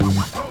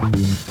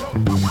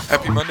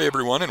Happy Monday,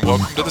 everyone, and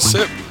welcome to The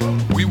Sip.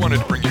 We wanted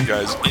to bring you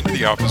guys into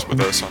the office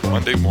with us on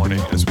Monday morning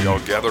as we all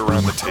gather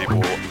around the table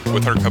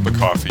with our cup of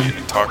coffee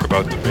and talk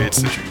about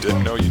debates that you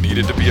didn't know you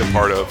needed to be a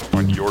part of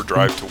on your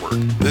drive to work.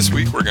 This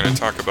week, we're going to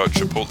talk about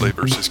Chipotle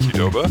versus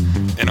Qdoba,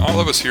 and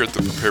all of us here at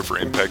the Prepare for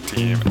Impact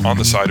team on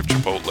the side of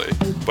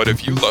Chipotle. But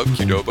if you love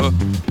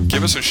Qdoba,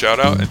 give us a shout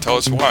out and tell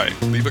us why.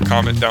 Leave a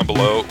comment down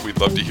below. We'd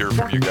love to hear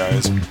from you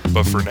guys.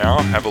 But for now,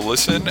 have a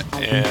listen,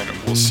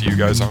 and we'll see you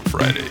guys on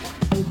Friday.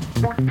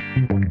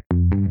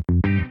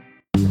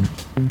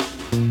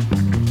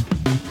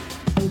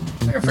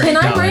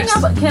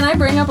 Can I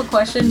bring up a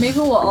question? Maybe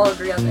we'll all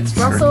agree on this.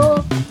 Sure.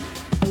 Russell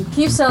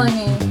keeps telling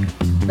me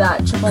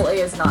that Chipotle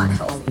is not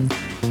healthy.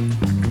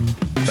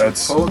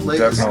 That's Chipotle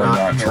definitely is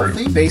not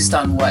healthy? true. Based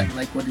on what?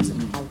 Like, what does it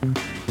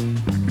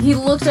mean? He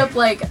looked up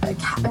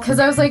because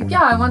I was like,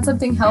 yeah, I want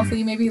something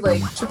healthy, maybe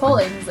like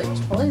Chipotle. And he's like,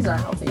 Chipotle's not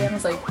healthy. And I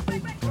was like,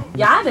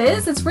 yeah, it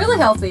is. It's really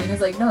healthy. And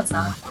he's like, no, it's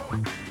not.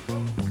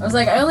 I was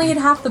like, I only eat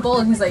half the bowl,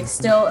 and he's like,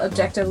 still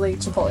objectively,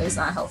 Chipotle is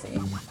not healthy.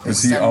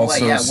 Does he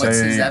also what's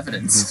his say?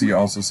 evidence? Does he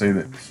also say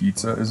that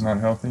pizza is not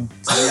healthy?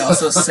 Does he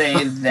also say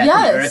that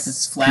Yes. the Earth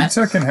is flat?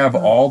 Pizza can have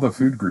all the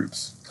food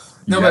groups.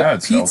 No, Yeah, but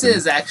it's pizza healthy.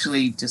 is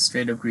actually just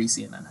straight up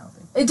greasy and unhealthy.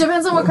 It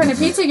depends on what kind of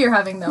pizza you're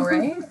having, though,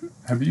 right?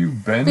 Have you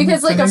been? Because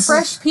to like a Naples?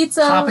 fresh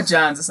pizza, Papa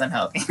John's is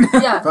unhealthy.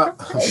 yeah. But,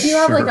 If you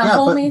have like a yeah, but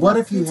homemade what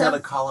if you pizza, had a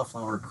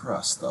cauliflower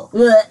crust, though?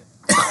 Blech.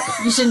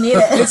 You shouldn't eat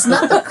it. It's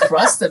not the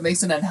crust that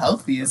makes it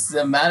unhealthy. It's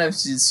the amount of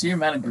sheer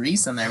amount of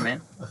grease in there,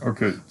 man.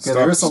 Okay,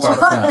 there is a lot of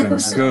fat.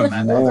 thinking. Good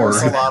lord.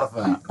 There's a lot of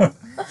fat.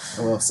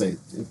 I will say.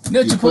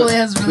 No, Chipotle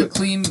has really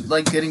clean,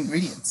 like, good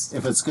ingredients.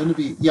 If it's going to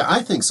be... Yeah,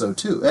 I think so,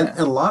 too. And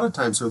a lot of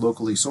times they're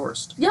locally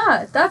sourced.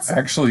 Yeah, that's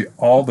Actually,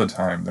 all the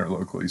time they're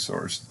locally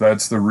sourced.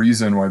 That's the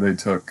reason why they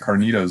took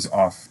carnitas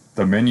off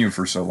the menu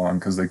for so long,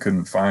 because they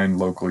couldn't find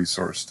locally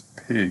sourced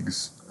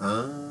pigs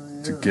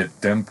to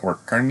get them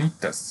pork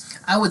carnitas.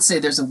 I would say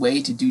there's a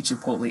way to do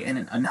Chipotle in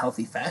an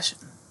unhealthy fashion.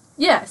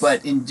 yes.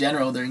 But in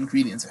general, their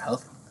ingredients are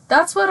healthy.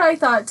 That's what I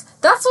thought.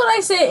 That's what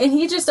I say, and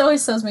he just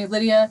always tells me,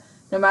 Lydia,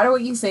 no matter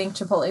what you think,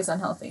 Chipotle is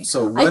unhealthy.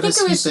 So I what think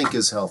does it he was- think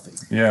is healthy?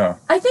 Yeah.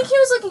 I think he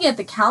was looking at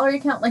the calorie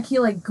count, like he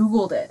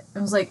Googled it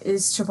and was like,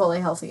 "Is Chipotle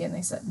healthy?" And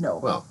they said no.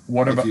 Well,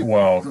 What if about you- The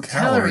calorie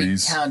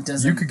calories? count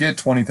doesn't... You could get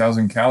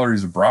 20,000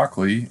 calories of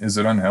broccoli. Is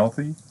it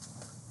unhealthy?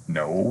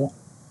 No.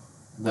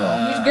 No.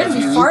 You're gonna if be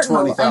you eat farting.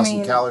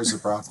 20,000 calories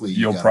of broccoli,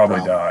 You'll got a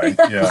probably problem.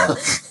 die. Yeah.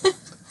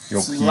 You'll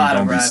It's a lot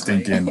of be broccoli.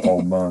 stinking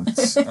for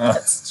months.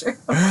 That's true.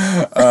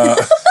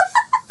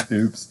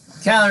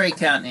 Oops. Calorie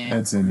count, man.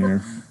 It's in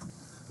here.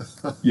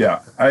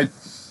 Yeah,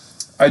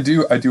 I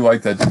do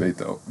like that debate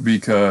though,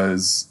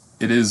 because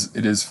it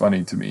is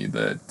funny to me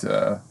that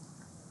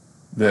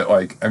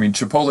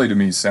Chipotle to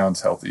me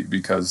sounds healthy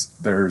because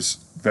there's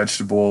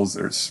vegetables,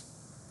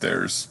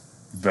 there's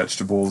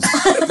vegetables.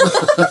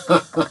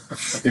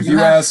 If you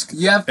ask,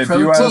 You have if you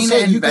protein ask-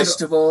 Okay, and you could-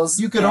 vegetables.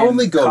 You could and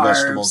only go carbs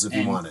vegetables if you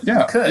and- wanted.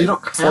 yeah, Could. You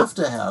don't have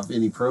to have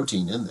any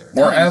protein in there.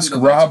 No, or you ask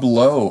can go Rob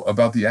Lowe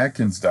about the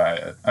Atkins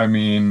diet. I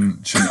mean,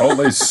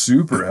 Chipotle's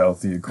super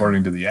healthy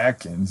according to the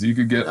Atkins. You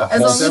could get a As whole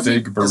long as you-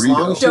 steak as long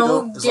burrito. as you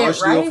Don't as long get as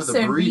you go for rice the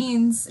and burrito.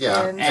 beans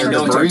Yeah, and And the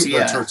no burrito, tortilla.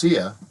 the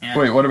tortilla. Yeah.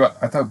 Wait, what about?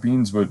 I thought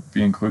beans would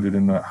be included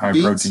in the high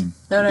Beans? protein.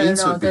 No,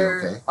 Beans would be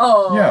they're okay.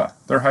 oh Yeah,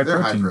 they're high They're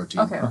protein. high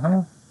protein. okay.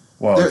 Uh-huh.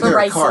 Well, They're, The they're a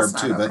rice is carb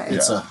not too, but okay.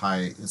 it's Yeah. a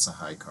high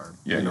carb.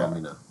 Yeah, you know, yeah. I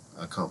mean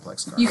a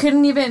complex carb. You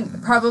couldn't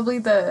even probably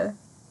corn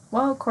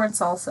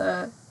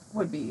salsa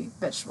would be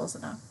vegetables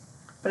enough,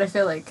 but I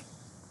feel like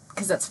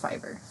because that's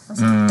fiber. I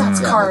was like, that's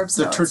Yeah, carbs.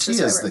 The no, it's just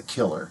tortilla is fiber. the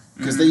killer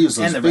because they use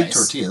And those the big rice.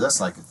 tortillas. That's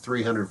like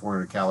 300,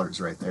 400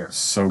 calories right there.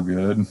 so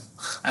good.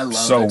 I love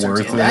So the tortilla.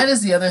 worth it. That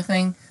is the other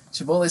thing.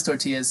 Chipotle's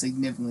tortilla is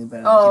significantly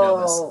better than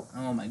Oh. Qdoba's.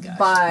 Oh my gosh.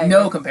 By-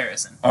 No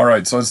comparison. All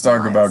right, so let's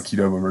talk Nice. about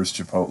Qdoba versus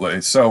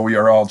Chipotle. So we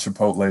are all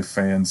Chipotle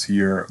fans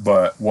here,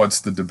 but what's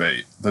the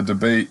debate? The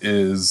debate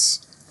is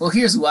Well,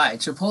 here's why.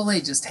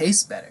 Chipotle just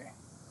tastes better.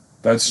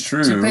 that's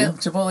true.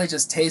 Chipotle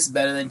just tastes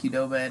better than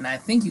Qdoba, and I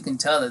think you can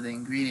tell that the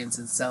ingredients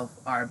itself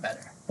are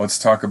better. Let's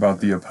talk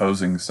about the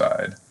opposing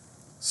side.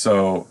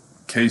 So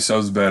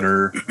queso's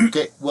better.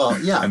 Okay, well,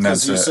 yeah, And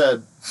because that's you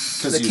it.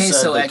 said The the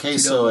queso at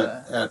queso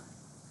Qdoba.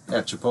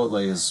 at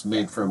Chipotle is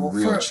made from Well,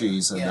 real for-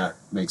 cheese, and yeah. that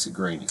makes it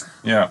grainy.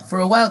 Yeah. For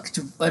a while,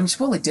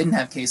 Chipotle didn't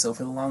have queso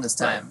for the longest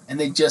time, and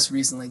they just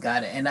recently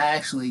got it. And I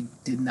actually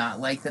did not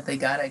like that they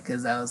got it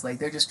because I was like,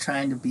 they're just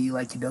trying to be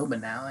like Qdoba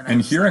now. I And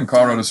was here like, in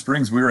Colorado "Dude."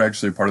 Springs, we were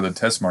actually part of the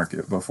test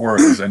market before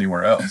it was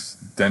anywhere else.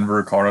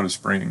 Denver, Colorado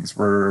Springs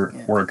were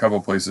a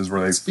couple places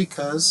where It's they.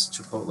 because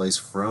Chipotle's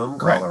from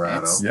Right.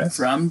 Colorado, It's Yes.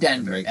 from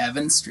Denver, Right.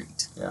 Evans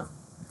Street.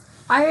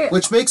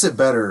 which makes it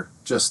better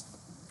just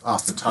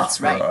off the top.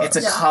 That's right. Right. It's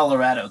a Yeah.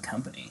 Colorado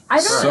company. I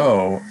don't.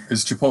 So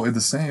is Chipotle the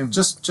same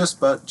Just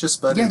but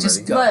Yeah,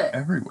 just go. But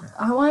everywhere?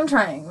 oh, I'm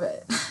trying,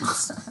 but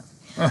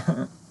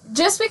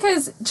just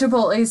because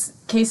Chipotle's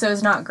queso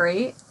is not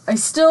great, I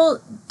still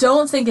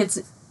don't think it's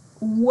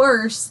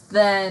worse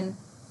than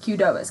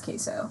Qdoba's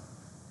queso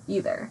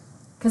either.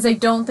 Because I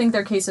don't think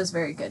their queso is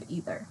very good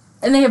either.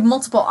 And they have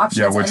multiple options.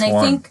 Yeah, which and I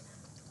one? think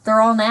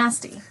they're all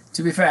nasty.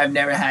 To be fair, I've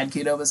never had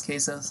Qdoba's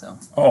queso, so.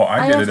 Oh,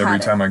 I get have it every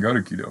had it. time I go to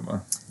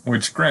Qdoba,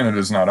 which granted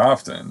is not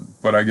often,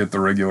 but I get the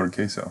regular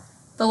queso.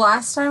 The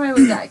last time I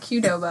was at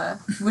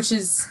Qdoba, which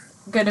is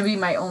going to be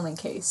my only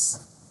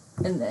case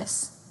in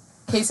this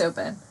case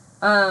open,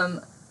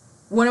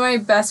 one of my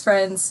best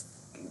friends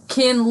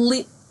can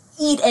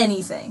eat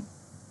anything.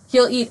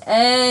 He'll eat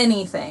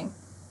anything.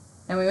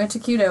 And we went to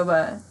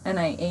Qdoba, and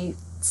I ate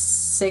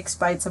 6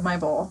 bites of my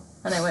bowl.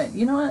 And I went,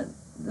 you know what?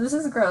 This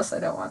is gross. I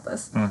don't want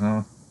this. Mm-hmm.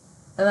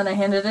 And then I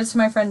handed it to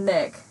my friend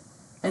Nick,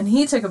 and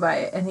he took a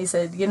bite, and he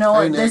said, you know Hey,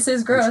 what? Nick, This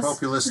is gross. I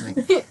hope you're listening.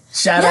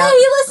 Shout Yeah, out.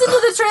 he listened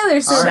to the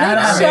trailer, so Shout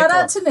out, Nick, Nick. shout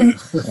out to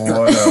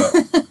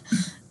Nick. What?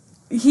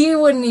 He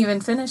wouldn't even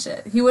finish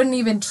it. He wouldn't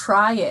even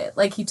try it.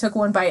 Like, he took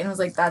one bite and was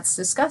like, that's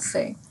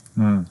disgusting.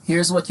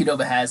 Here's what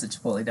Qdoba has that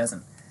Chipotle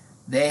doesn't.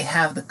 They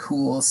have the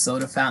cool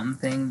soda fountain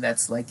thing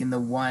that's like in the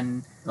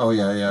one Oh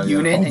yeah.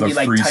 unit, Oh, and the you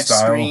like touch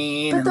freestyle.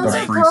 screen. But And those The are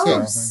like, freestyle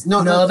gross. thing.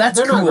 No, that's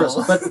they're not cool.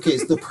 gross. But okay,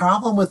 the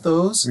problem with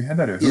those We had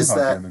that at is Hoo-Ha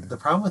that the other day. the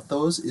problem with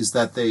those is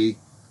that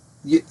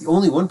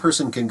only one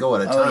person can go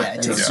at a Oh, time. yeah,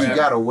 it You know, takes so you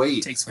forever. gotta wait.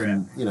 It takes forever.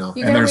 and, you know,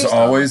 You And gotta there's wait.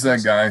 always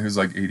that guy who's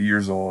like 80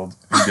 years old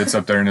who gets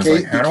up there and is Okay,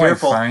 like, how be do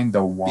careful. I find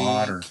the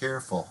water? be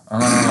careful.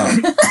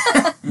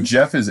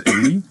 Jeff is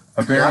 80,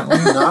 apparently.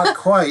 Not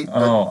quite. But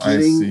Oh, I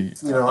getting,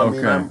 see. You know, I mean,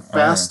 Okay, I'm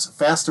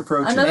fast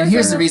approaching. Another And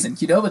here's thing the that- reason: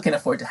 Qdoba can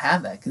afford to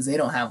have that because they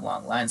don't have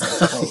long lines at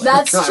Chipotle.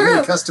 That's Not many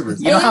true.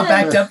 customers. You know how And-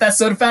 backed up that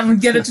soda fountain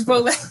would get at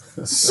Chipotle?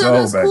 So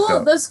those backed cool,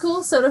 up. those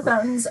cool soda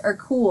fountains are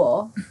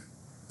cool,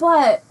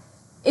 but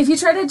if you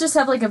try to just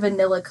have like a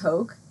vanilla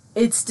Coke,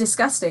 it's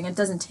disgusting. It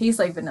doesn't taste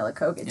like vanilla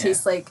Coke. It Yeah.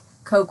 tastes like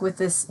Coke with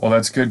this. Well,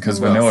 that's good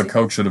because Well, vanilla see-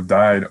 Coke should have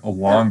died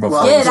long before.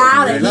 Well, Get so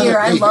out of another- here!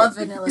 I hey, love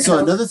vanilla So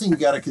Coke. another thing you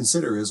got to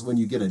consider is when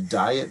you get a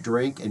diet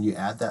drink and you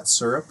add that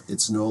syrup,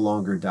 it's no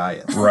longer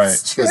diet. Right.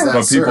 It's true. Because that But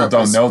people syrup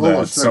don't is know full that,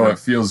 of so sugar. it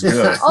feels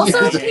good. Also,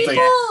 Yeah.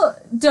 people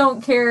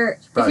don't care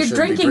if Probably you're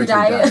shouldn't be drinking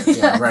diet. drinking diet.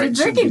 Yeah, If right, you're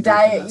shouldn't be drinking drinking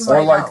diet, that. you Or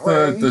might like not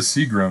worry. the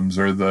Seagrams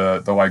or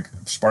the like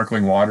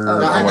sparkling water Oh,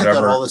 or yeah. I get that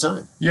whatever. all the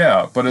time.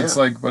 Yeah, but it's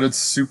Yeah. like, but it's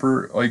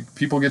super, like,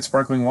 people get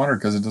sparkling water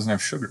because it doesn't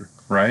have sugar,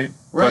 right?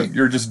 Right. But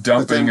you're just But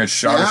dumping then, a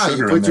shot of sugar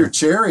you in put there. your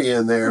cherry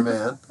in there,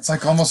 man. It's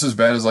like almost as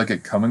bad as like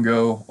at Come and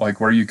Go, like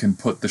where you can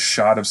put the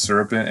shot of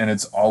syrup in and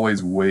it's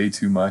always way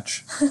too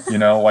much. You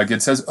know, like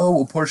it says, oh,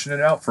 we'll portion it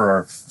out for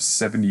our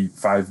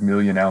 75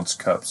 million ounce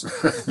cups.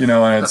 You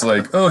know, and it's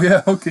like, oh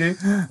yeah, okay.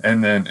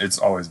 And then it's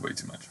always way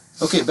too much.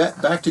 Okay,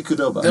 back to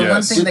Qdoba. The one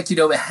Yes. thing that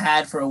Qdoba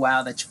had for a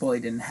while that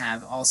Chipotle didn't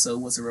have also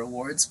was a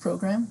rewards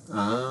program.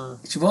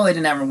 Chipotle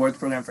didn't have a rewards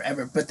program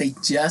forever, but they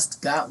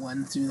just got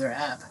one through their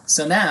app.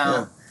 So now,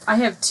 Yeah. I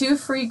have 2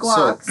 free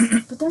guacs,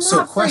 but they're so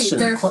not free. question-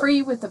 They're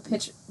free with the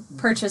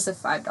purchase of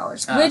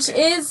 $5, Ah, which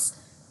okay. is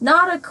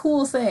not a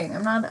cool thing.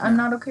 I'm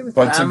not okay with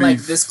But that. to I'm be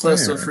like this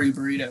close to a fair- free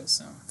burrito.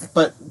 So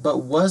But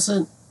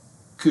wasn't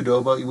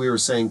Qdoba? We were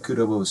saying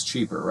Qdoba was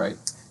cheaper, right?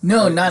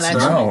 no, Right, not so-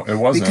 actually. No, it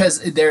wasn't. Because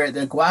their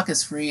guac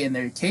is free and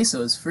their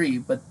queso is free,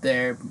 but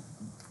their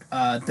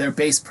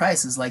base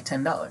price is like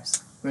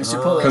 $10. Whereas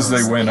Chipotle Because they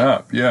is went like-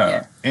 up, yeah.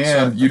 Yeah. And So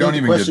I you think don't the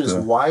even get question is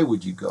the... why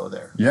would you go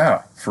there?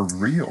 Yeah, for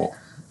real.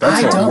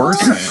 That's I what don't- we're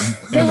saying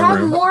They in the have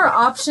room. more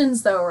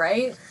options though,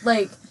 right?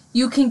 Like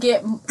you can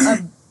get a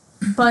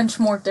bunch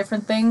more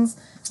different things.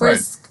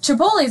 Whereas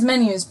Chipotle's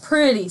menu is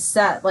pretty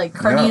set. Like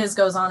carnitas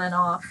goes on and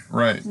off.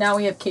 Right. Now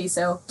we have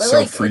queso, but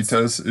like it's-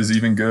 Sofritas is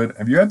even good.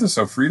 Have you had the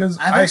sofritas?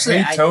 I've I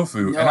hate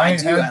tofu, no, and I I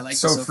do. had I like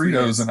the sofritas,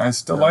 Sofritas. and I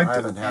still No, I liked it.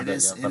 haven't had It that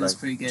is yet, it but is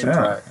pretty good.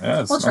 Yeah, yeah,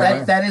 it's We'll not try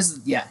bad. That is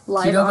Live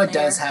on Qdoba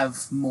does air.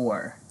 have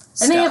more.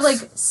 and they have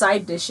stuff. like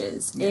side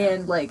dishes Yeah.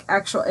 and like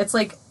actual. It's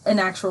like an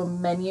actual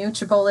menu.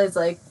 Chipotle is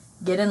like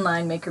get in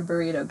line, make your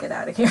burrito, get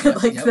out of here.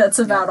 Like Yep, that's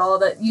about yep. all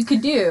that you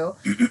could do,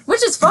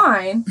 which is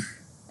fine.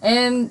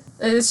 And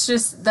it's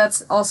just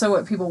that's also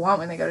what people want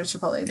when they go to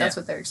Chipotle. That's Yeah.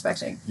 what they're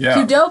expecting. Yeah.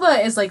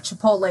 Qdoba is like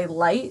Chipotle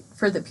light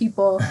for the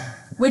people,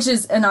 which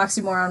is an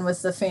oxymoron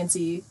with the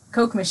fancy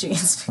Coke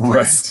machines. Because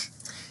Right.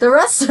 the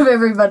rest of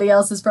everybody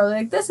else is probably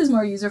like, this is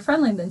more user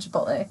friendly than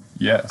Chipotle. Because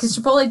Yes.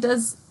 Chipotle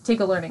does take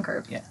a learning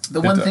curve. Yeah. The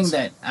It one thing does.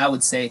 that I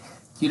would say,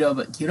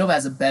 Qdoba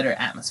has a better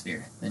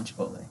atmosphere than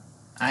Chipotle.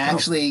 I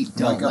actually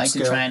don't like to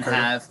upscale try and kind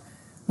of? have.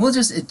 Well,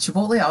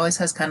 Chipotle always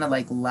has kind of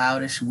like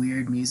loudish,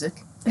 weird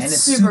music, and It's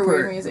it's super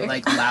weird music.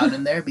 like loud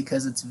in there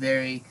because it's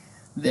very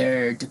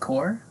their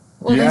decor.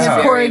 Well, Yeah. they have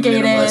Very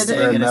corrugated. minimalistic,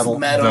 Very and it's metal.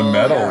 metal. The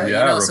metal, you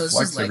yeah, know, so it's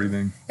reflects just like,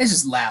 everything. it's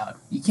just loud.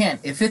 You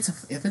can't if it's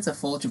a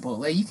full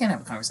Chipotle, you can't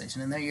have a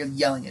conversation in there. You're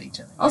yelling at each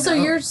other. Also, you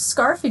know? you're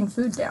scarfing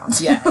food down.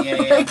 Yeah.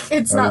 Like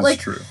it's That not is like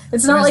true.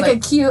 it's not Whereas, like a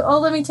like- cute. Oh,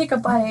 let me take a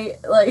bite.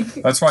 Like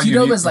That's why you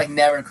need, Qdoba's like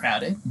never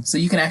crowded, so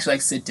you can actually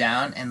like sit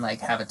down and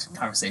like have a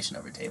conversation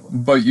over a table.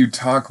 but you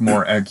talk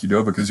more at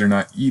Qdoba because you're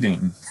not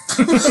eating.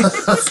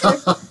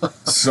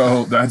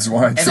 So that's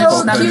why And so.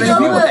 there's not many people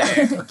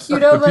Qdoba, the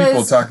Qdoba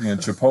people is talking at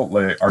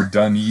Chipotle are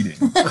done eating.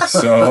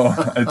 So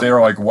they were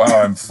like,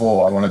 wow, I'm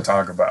full. I want to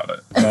talk about it.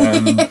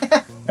 And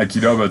at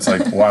Qdoba, it's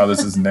like, wow,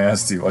 this is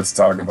nasty. Let's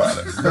talk about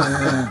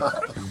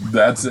it.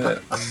 That's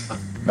it.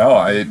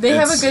 No, They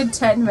have a good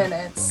 10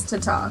 minutes to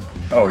talk.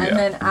 Oh, and yeah.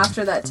 then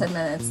after that 10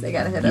 minutes, they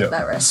gotta hit Yep. up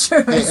that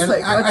restroom. Hey, It's and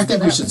like, I what's think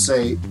gonna we should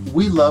say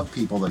we love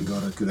people that go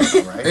to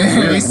Kudako, right?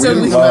 We still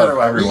we love love matter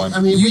what. everyone. I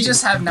mean, You we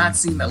just have not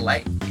seen the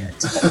light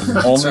yet.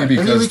 Only right.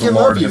 because I mean, we the can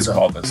Lord love you, has though.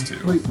 called us to.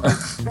 we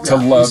To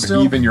love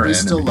still, even your we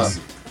enemies. still love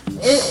you.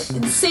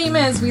 Same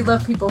as we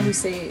love people who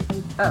say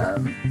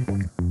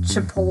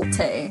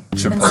Chipotle.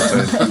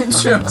 Chipotle.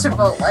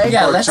 Chipotle.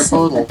 Yeah, Or let's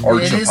Chipotle. Or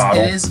it is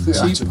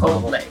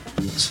Chipotle.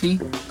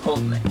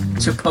 Chipotle.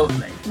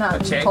 Chipotle. Not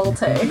okay?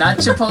 Chipotle. Not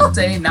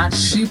Chipotle, not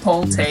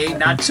Chipotle,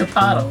 not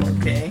Chipotle,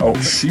 okay? Oh,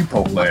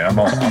 Chipotle. I'm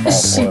all for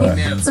that.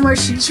 No. Some more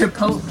sheep.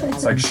 Chipotle.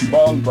 It's like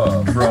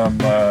Shibalba from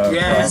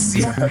Yes.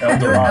 from El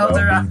Dorado. El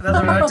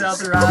Dorado.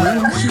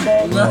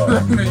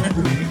 Shibalba.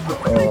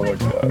 Oh my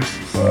gosh.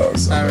 Oh,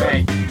 so All good.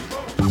 right.